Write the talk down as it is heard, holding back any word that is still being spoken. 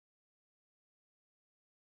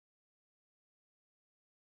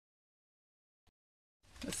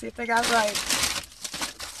Let's see if they got it right.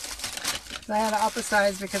 I had to up a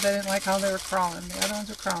size because I didn't like how they were crawling. The other ones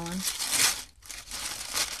were crawling.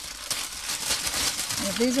 And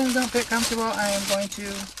if these ones don't fit comfortable, I am going to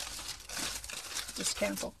just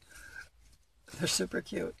cancel. They're super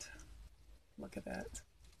cute. Look at that.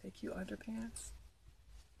 They cute underpants.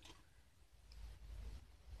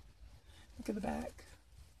 Look at the back.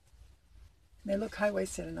 They look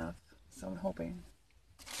high-waisted enough, so I'm hoping.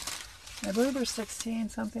 And I believe they're 16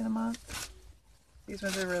 something a month. These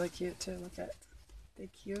ones are really cute too. Look at, they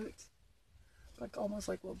cute. Like almost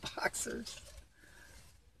like little boxers.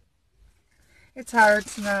 It's hard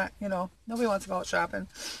to not, you know, nobody wants to go out shopping.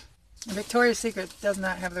 And Victoria's Secret does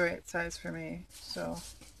not have the right size for me, so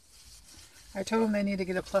I told them they need to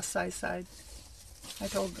get a plus size side. I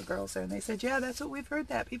told the girls there, and they said, yeah, that's what we've heard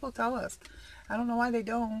that. People tell us. I don't know why they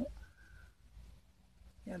don't.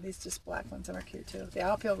 Yeah, these just black ones are cute too. They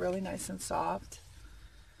all feel really nice and soft.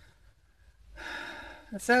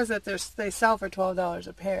 It says that they sell for $12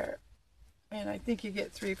 a pair. And I think you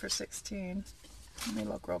get 3 for $16. Let me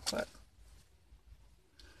look real quick.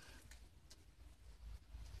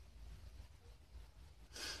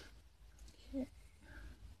 Okay.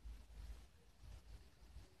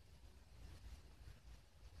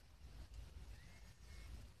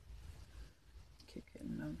 Keep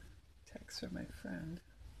getting texts from my friend.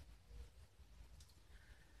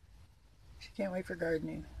 She can't wait for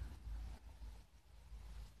gardening.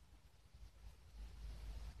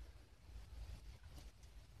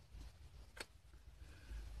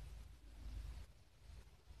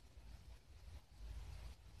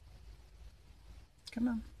 Come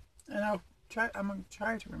on. And I'm going to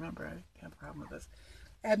try to remember. I have a problem with this.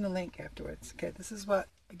 Add the link afterwards. Okay, this is what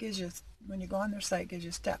it gives you. When you go on their site, it gives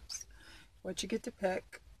you steps. What you get to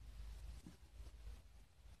pick.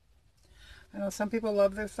 I know some people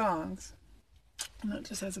love their thongs. And it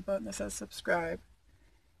just has a button that says subscribe.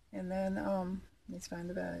 And then, let's find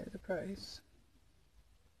the value, the price.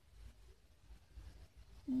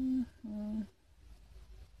 And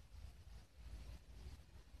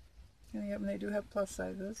yep, and they do have plus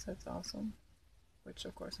sizes. That's awesome. Which,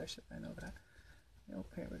 of course, I know that. Oh,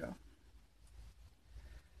 here we go.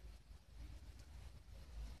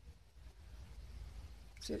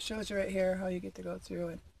 See, it shows you right here how you get to go through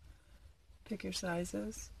and pick your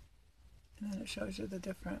sizes. And then it shows you the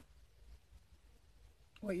different,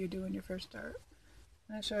 what you do when you first start.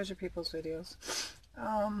 And it shows you people's videos.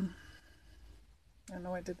 I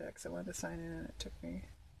know I did that because I wanted to sign in and it took me,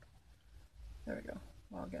 there we go,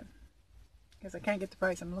 log in. Because I can't get the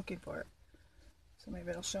price, I'm looking for it. So maybe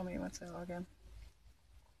it'll show me once I log in.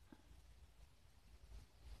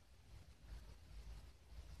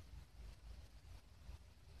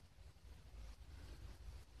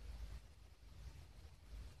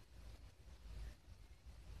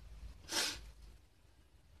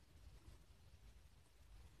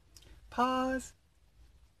 Pause.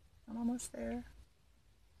 I'm almost there.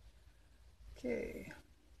 Okay.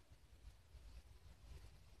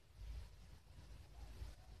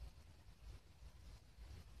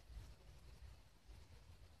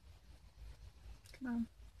 Come on.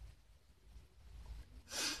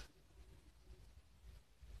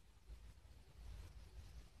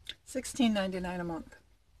 $16.99 a month.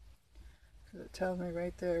 Because it tells me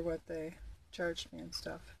right there what they charged me and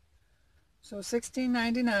stuff. So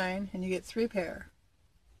 $16.99 and you get 3 pair.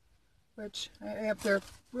 Which, if they're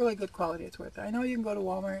really good quality, it's worth it. I know you can go to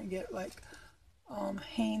Walmart and get like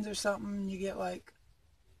Hanes or something. You get like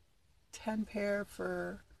 10 pair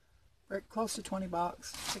for close to 20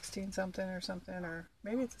 bucks, 16 something or something, or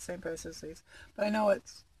maybe it's the same price as these. But I know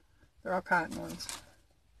they're all cotton ones.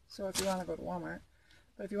 So if you want to go to Walmart.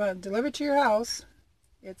 But if you want to deliver to your house,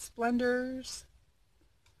 it's Splenders.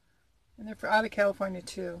 And they're out of California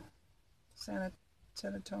too. San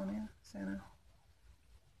Antonio. I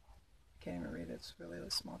can't even read it. It's really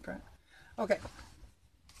small print. Okay.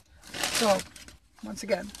 So, once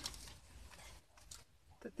again,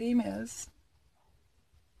 the theme is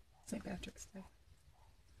St. Patrick's Day.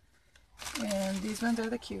 And these ones are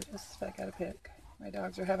the cutest if I gotta pick. My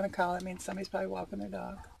dogs are having a call. That means somebody's probably walking their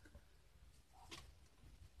dog.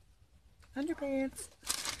 Underpants.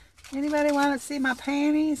 Anybody want to see my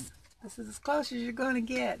panties? This is as close as you're going to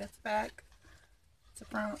get. That's back. It's the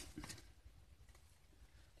front.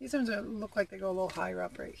 These ones look like they go a little higher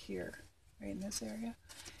up right here, right in this area.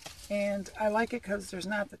 And I like it because there's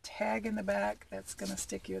not the tag in the back that's going to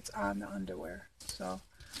stick you. It's on the underwear. So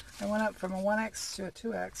I went up from a 1X to a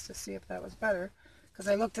 2X to see if that was better. Because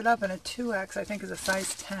I looked it up and a 2X I think is a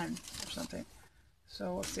size 10 or something.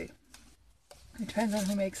 So we'll see. It depends on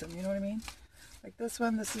who makes them, you know what I mean? Like this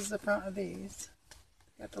one, this is the front of these.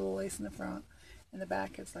 Got the little lace in the front, and the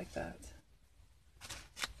back is like that.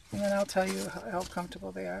 And then I'll tell you how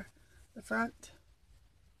comfortable they are. The front,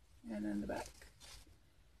 and then the back.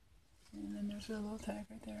 And then there's a little tag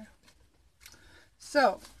right there.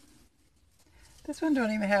 So, this one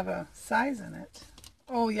don't even have a size in it.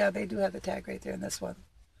 Oh yeah, they do have the tag right there in this one.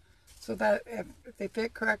 So that if they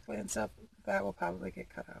fit correctly and stuff, that will probably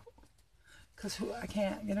get cut out. Because I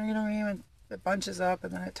can't, you know what I mean? It bunches up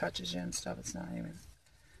and then it touches you and stuff. It's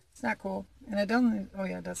not cool. And it doesn't, oh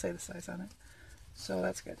yeah, it does say the size on it. So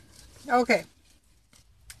that's good. Okay.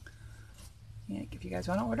 Yeah, if you guys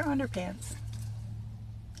want to order underpants,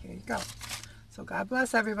 here you go. So God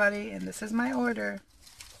bless everybody, and this is my order.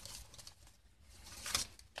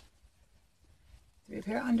 3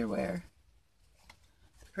 pair of underwear.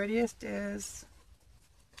 The prettiest is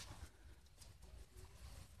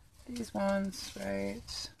these ones,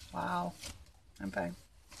 right? Wow. I'm fine.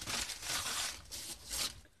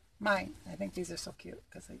 Mine. I think these are so cute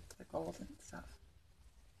because they're gold and stuff.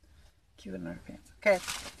 Cute in underpants. Okay.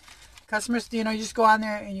 Customers, you just go on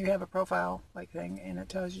there and you have a profile like thing, and it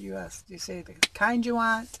tells you you say the kind you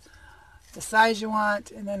want, the size you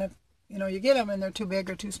want, and then if you get them and they're too big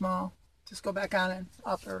or too small, just go back on and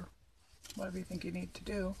up or whatever you think you need to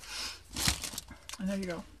do. And there you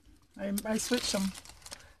go. I switched some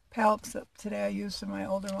palettes up today. I used some of my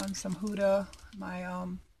older ones, some Huda, my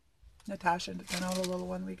Natasha, the little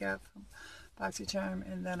one we got from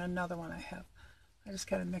BoxyCharm, and then another one I have. I just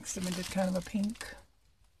kind of mixed them and did kind of a pink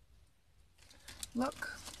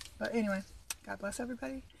look. But anyway, God bless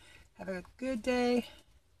everybody. Have a good day.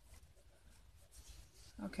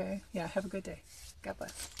 Okay, yeah, have a good day. God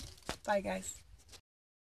bless. Bye, guys.